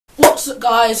What's up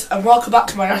guys, and welcome back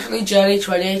to my National League journey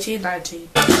 2018-19.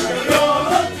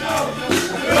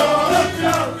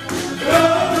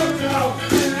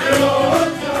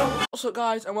 What's up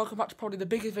guys, and welcome back to probably the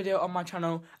biggest video on my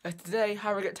channel. Today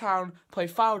Harrogate Town play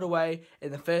Fylde away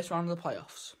in the first round of the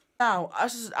playoffs. Now,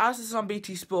 as this is on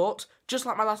BT Sport, just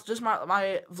like my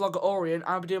vlog at Orient,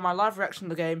 I'll be doing my live reaction to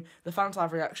the game, the fans'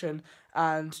 live reaction,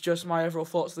 and just my overall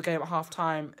thoughts of the game at half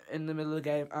time, in the middle of the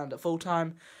game, and at full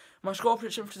time. My score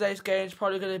prediction for today's game is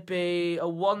probably going to be a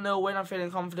 1-0 win. I'm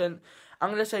feeling confident. I'm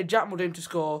going to say Jack Muldoon to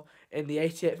score in the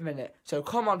 88th minute. So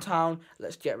come on, Town,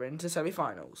 let's get right into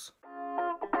semi-finals.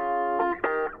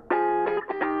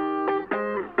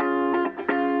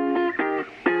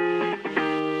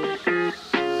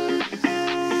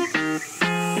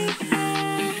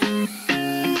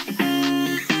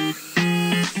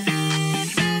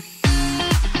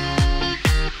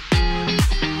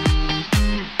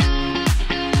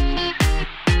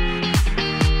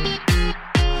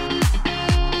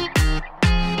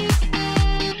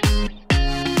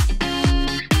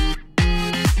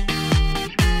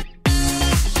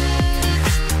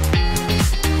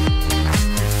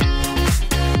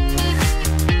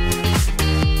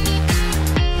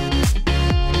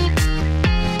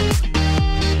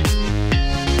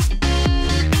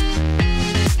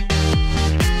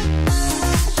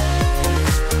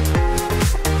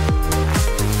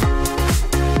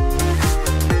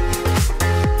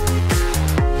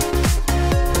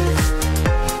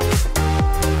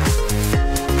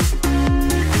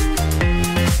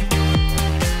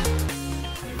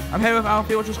 I'm here with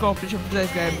Alfie. What's your score prediction for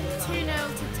today's game? 2-0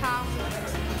 to Town.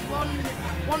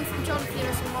 One from John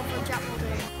Pierce and one from Jack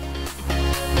Muldoon.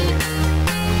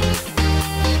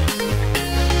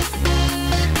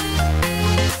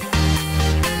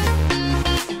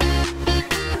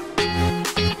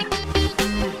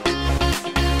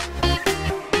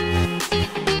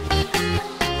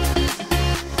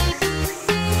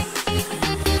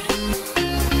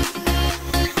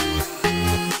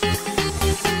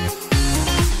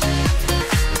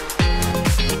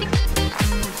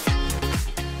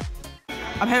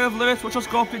 I'm here with Lewis. What's your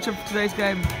score prediction for today's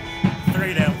game?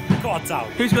 3-0. Go on,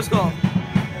 Town. Who's going to score?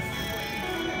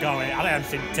 Go on, I don't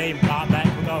think team Mark Beck.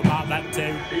 We'll go Mark Beck too.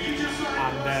 And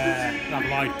have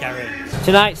Lloyd Kerry.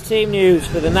 Tonight's team news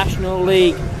for the National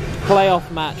League playoff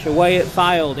match away at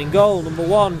Fylde. In goal, number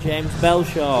 1, James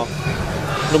Belshaw.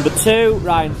 Number 2,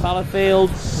 Ryan Fallowfield.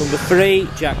 Number 3,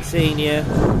 Jack Senior.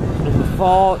 Number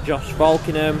 4, Josh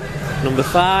Falkenham. Number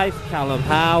 5, Callum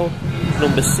Howe.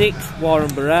 Number 6,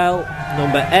 Warren Burrell.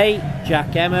 Number 8,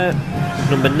 Jack Emmett.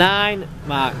 Number 9,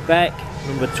 Mark Beck.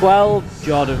 Number 12,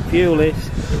 Jordan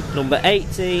Pulis. Number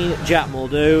 18, Jack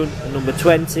Muldoon. And number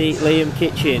 20, Liam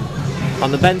Kitchen.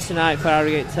 On the bench tonight for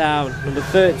Harrogate Town, number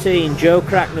 13, Joe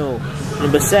Cracknell.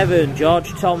 Number 7, George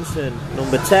Thompson.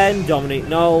 Number 10, Dominic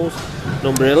Knowles.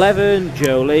 Number 11,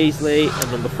 Joe Leasley.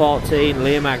 And number 14,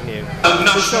 Liam Agnew.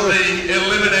 National League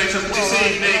eliminator this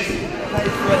evening.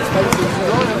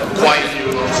 Quite a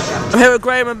few lots. I'm here with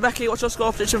Graham and Becky. What's your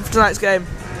score prediction for tonight's game?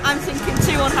 I'm thinking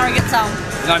 2-1 Harrogate Town.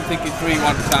 And I'm thinking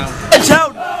 3-1 Town.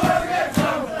 Town!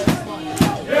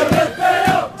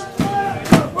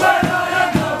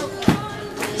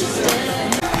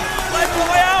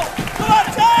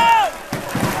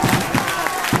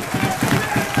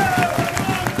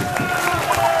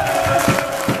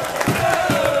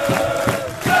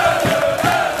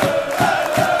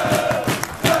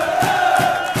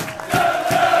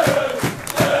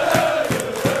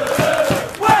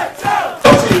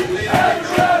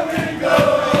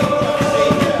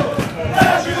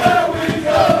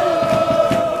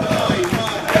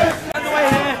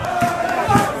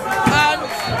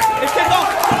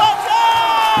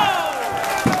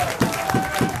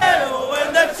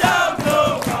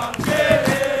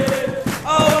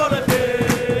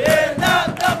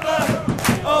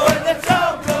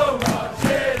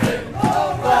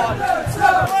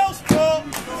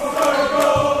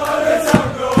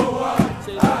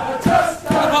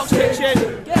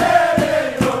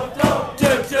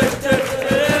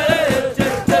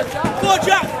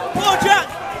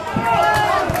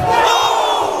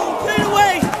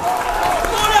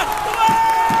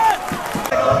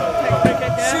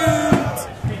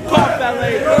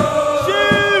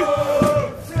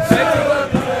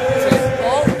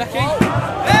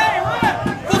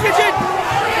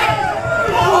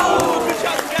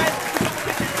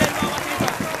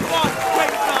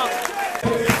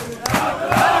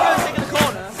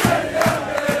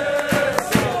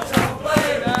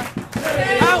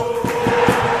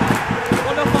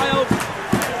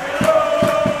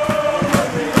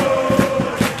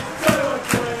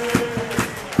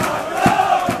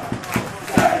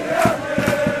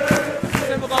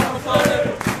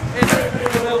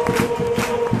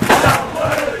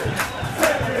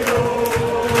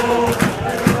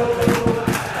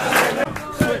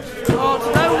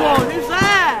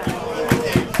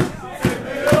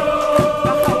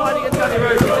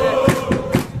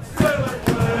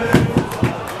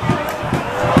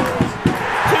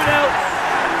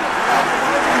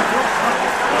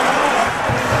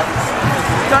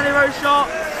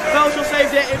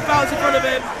 saved it, it bounced in front of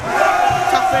him.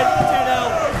 Tapping,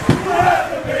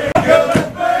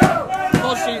 2-0.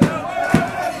 Positive.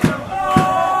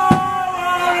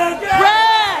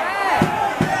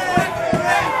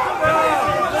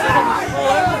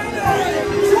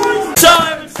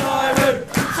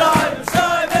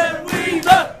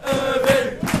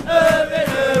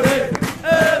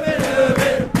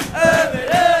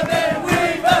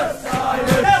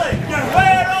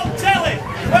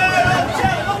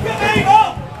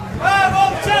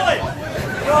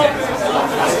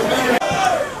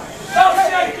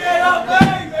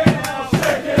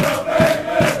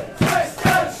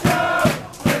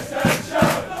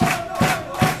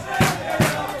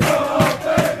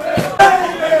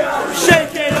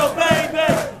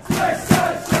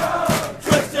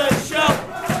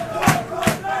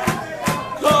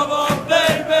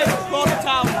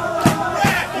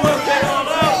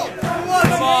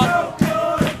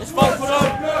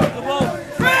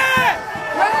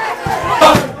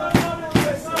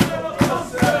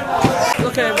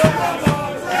 Look at him.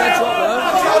 That's what though.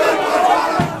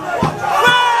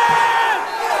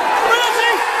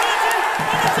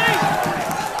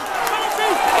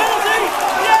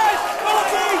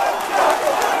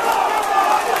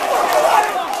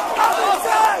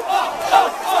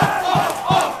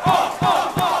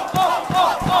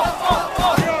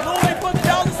 Normally put it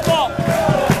down the spot.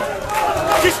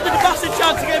 This is the massive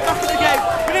chance to get back in the game.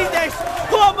 We need this.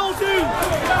 Come on, Muldoon.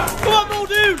 Come on,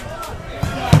 Muldoon.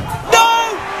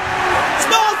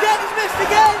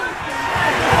 Again!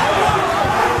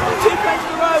 2 plays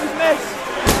in a row, he's missed.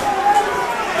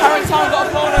 Harrogate Town got a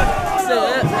corner. That's it.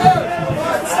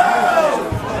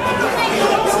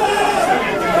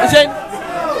 It's in.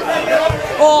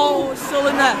 Oh, it's still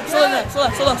in there. Still in there. Still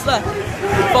there.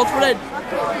 Bolts put in.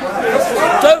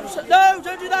 Don't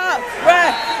do that.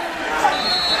 Rare.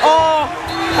 Oh,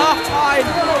 half time.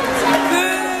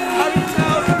 Harrogate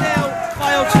Town 0,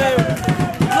 Fylde 2.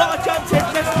 A lot of chances,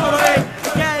 missed one away.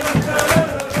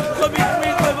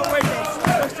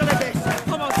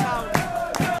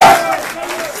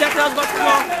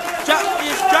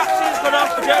 Jackson's gone off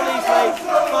for Joe Leesley.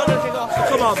 Can't do anything off, so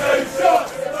come on.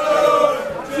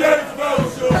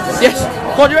 Yes,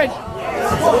 come on, you're in.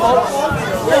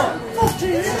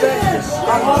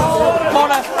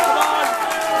 Corner, come on.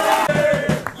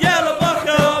 Yellow block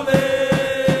coming.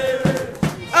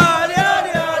 Adi,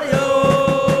 adi, adi, oh.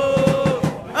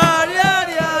 Adi,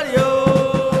 adi, adi, oh.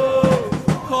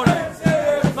 Corner.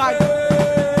 Bang.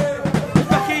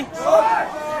 Becky.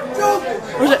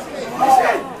 Where is it?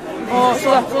 Oh,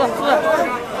 still there.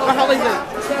 Back out Leesley.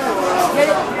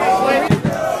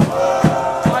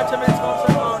 5-10 minutes gone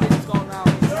so far, and he's gone now.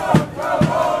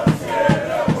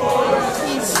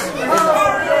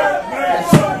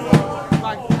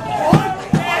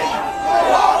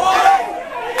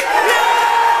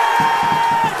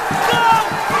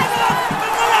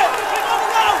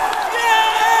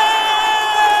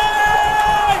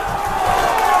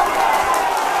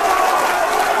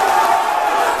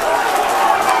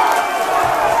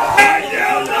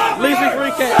 Leesley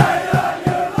free kick. 1-1,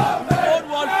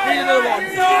 need another one.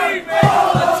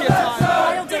 Plenty of time.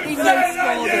 I don't even know who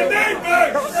scored it.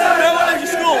 No one knows who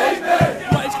scored,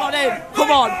 but it's gone in.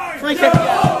 Come on, free kick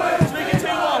again. Let's make it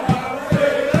 2-1.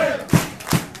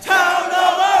 Town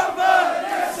all over.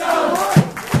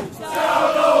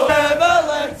 Never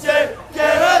let it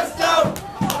get us down.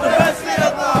 The best thing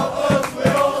about us,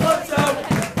 we're all the town.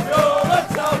 We're all the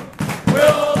town. We're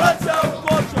all the town.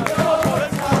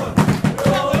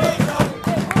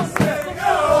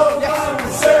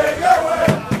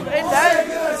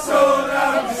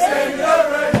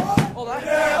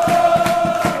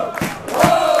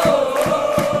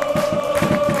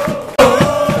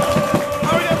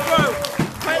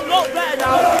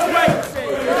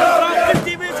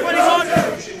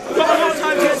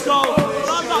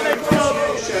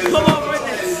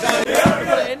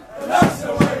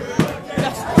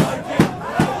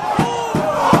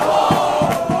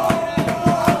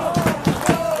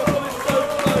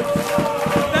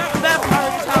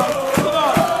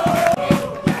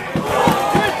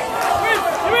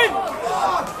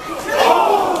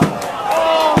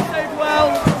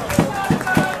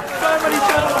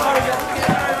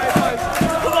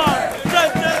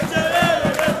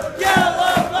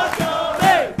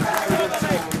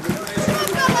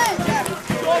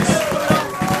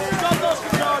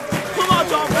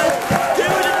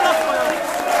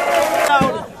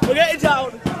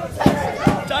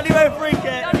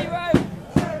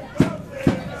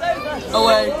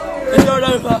 Away. It's going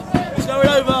over. It's going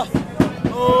over.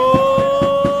 Oh!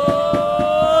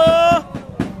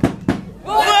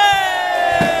 Way!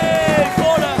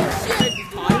 Corner.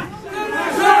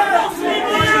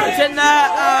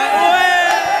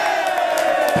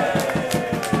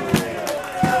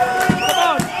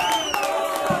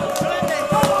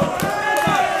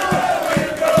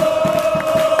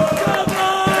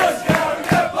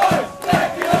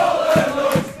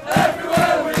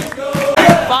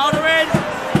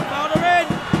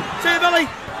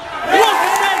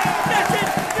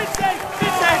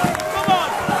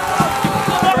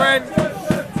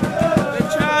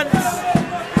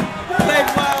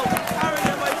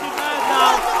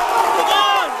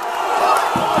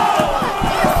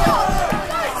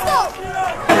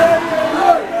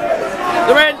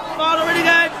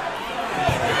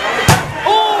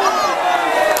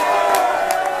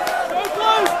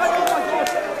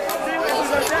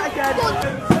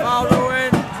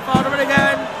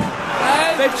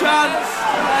 chance.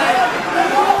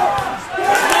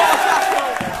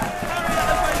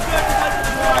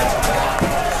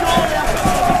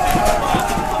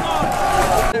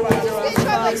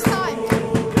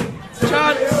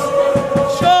 Chance.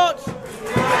 Short.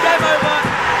 Game over.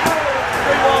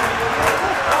 3-1.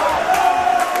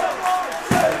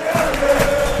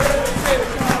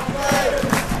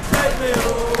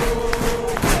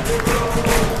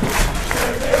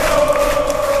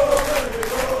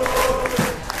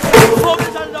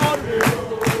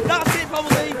 That's it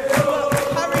probably.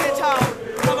 Harrogate Town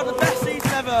have had the best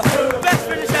season ever. Best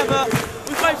finish ever.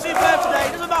 We played superb today.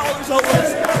 It doesn't matter what the result was.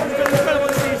 It's been an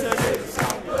incredible season.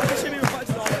 It should be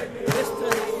reflected on.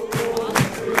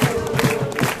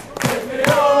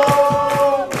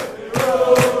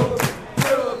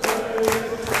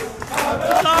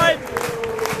 Time.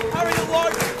 Harrogate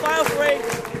 1, Fylde 3.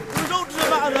 The result doesn't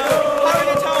matter though.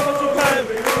 Harrogate Town was superb.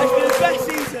 It's been the best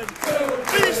season.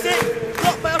 Finished it.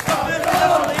 Got playoffs for the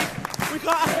National League. We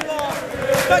can't ask for more.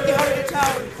 Thank you, Harrogate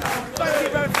Town. Thank you,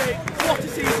 everything. What a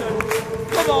season.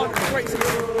 Come on, great season.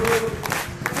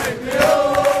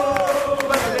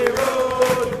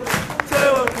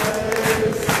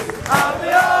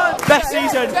 Best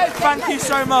season. Thank you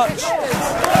so much.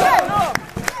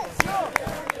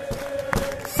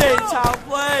 Sit down,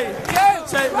 play.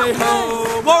 Take me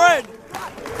home. Warren.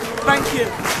 Thank you.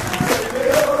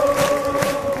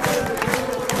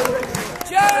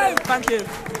 Thank you.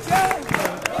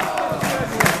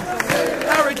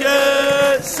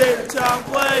 Harrogate, sit down,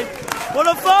 play. What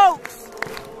up, folks?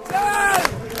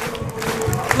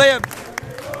 Liam.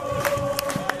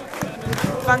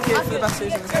 Thank you for the best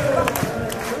season.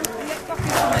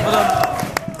 Well done.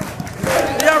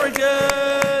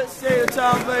 Harrogate, sit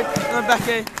down, play. And then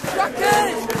Becky.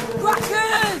 Crackers!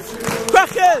 Crackers!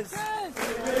 Crackers!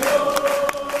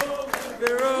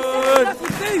 Good.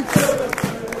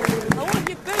 I want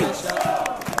your boots.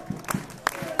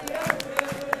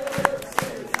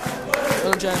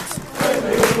 Well, James.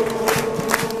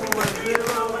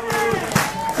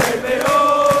 Take me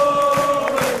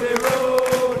home, baby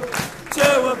road, to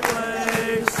a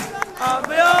place and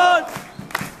beyond.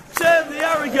 Take the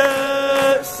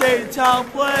Harrogate, St. Town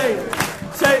play.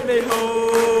 Take me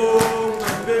home,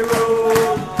 baby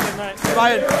road.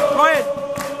 Ryan.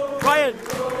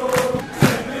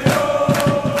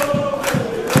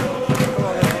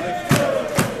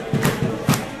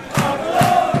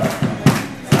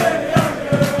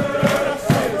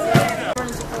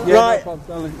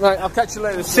 Right, I'll catch you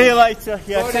later. See you later.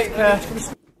 Yeah, take care.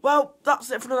 Well, that's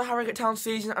it for another Harrogate Town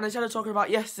season, and instead of talking about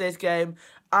yesterday's game,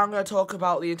 I'm going to talk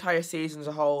about the entire season as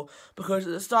a whole, because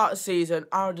at the start of the season,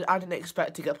 I didn't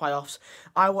expect to get playoffs.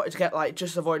 I wanted to get,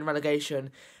 just avoiding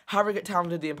relegation. Harrogate Town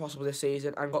did the impossible this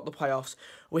season and got the playoffs.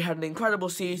 We had an incredible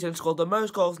season, scored the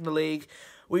most goals in the league.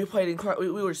 We played we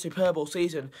were a superb all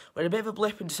season. We had a bit of a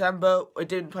blip in December. We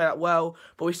didn't play that well,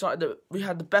 but we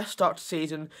had the best start to the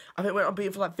season. I think we went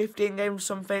unbeaten for 15 games or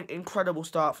something. Incredible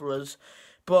start for us.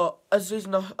 But as a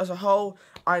season as a whole,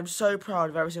 I'm so proud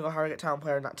of every single Harrogate Town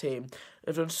player in that team.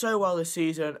 They've done so well this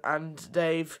season, and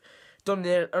they've done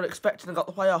the unexpected and got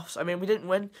the playoffs. I mean, we didn't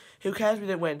win. Who cares we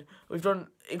didn't win? We've done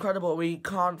incredible. I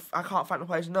can't thank the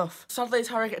players enough. Sadly,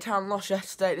 Harrogate Town lost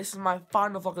yesterday. This is my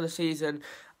final vlog of the season,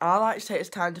 and I'd like to take this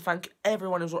time to thank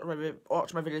everyone who's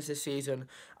watched my videos this season.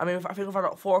 I mean, I think we've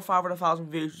had 400,000 or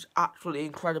 500,000 views, which is absolutely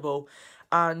incredible.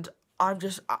 And I'm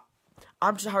just a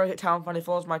Harrogate Town fan who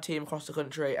follows my team across the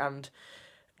country, and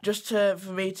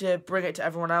for me to bring it to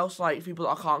everyone else, people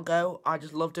that I can't go, I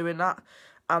just love doing that.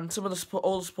 And some of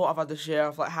all the support I've had this year,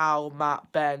 of Hal,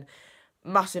 Matt, Ben,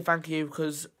 massive thank you,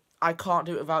 because I can't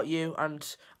do it without you,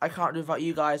 and I can't do it without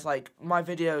you guys. My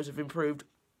videos have improved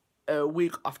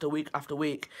week after week after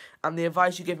week, and the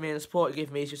advice you give me and the support you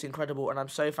give me is just incredible, and I'm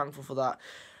so thankful for that.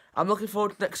 I'm looking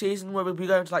forward to next season, where we'll be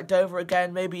going to Dover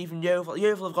again, maybe even Yeovil.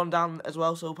 Yeovil have gone down as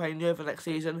well, so we're playing Yeovil next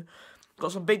season.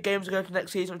 Got some big games to go to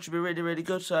next season, which should be really, really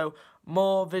good. So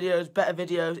more videos, better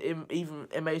videos, even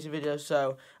amazing videos.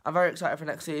 So I'm very excited for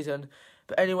next season.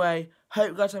 But anyway, hope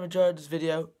you guys have enjoyed this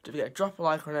video. Don't forget to drop a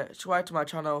like on it, subscribe to my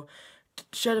channel,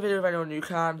 share the video with anyone you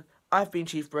can. I've been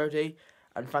Chief Brody,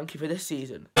 and thank you for this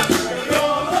season.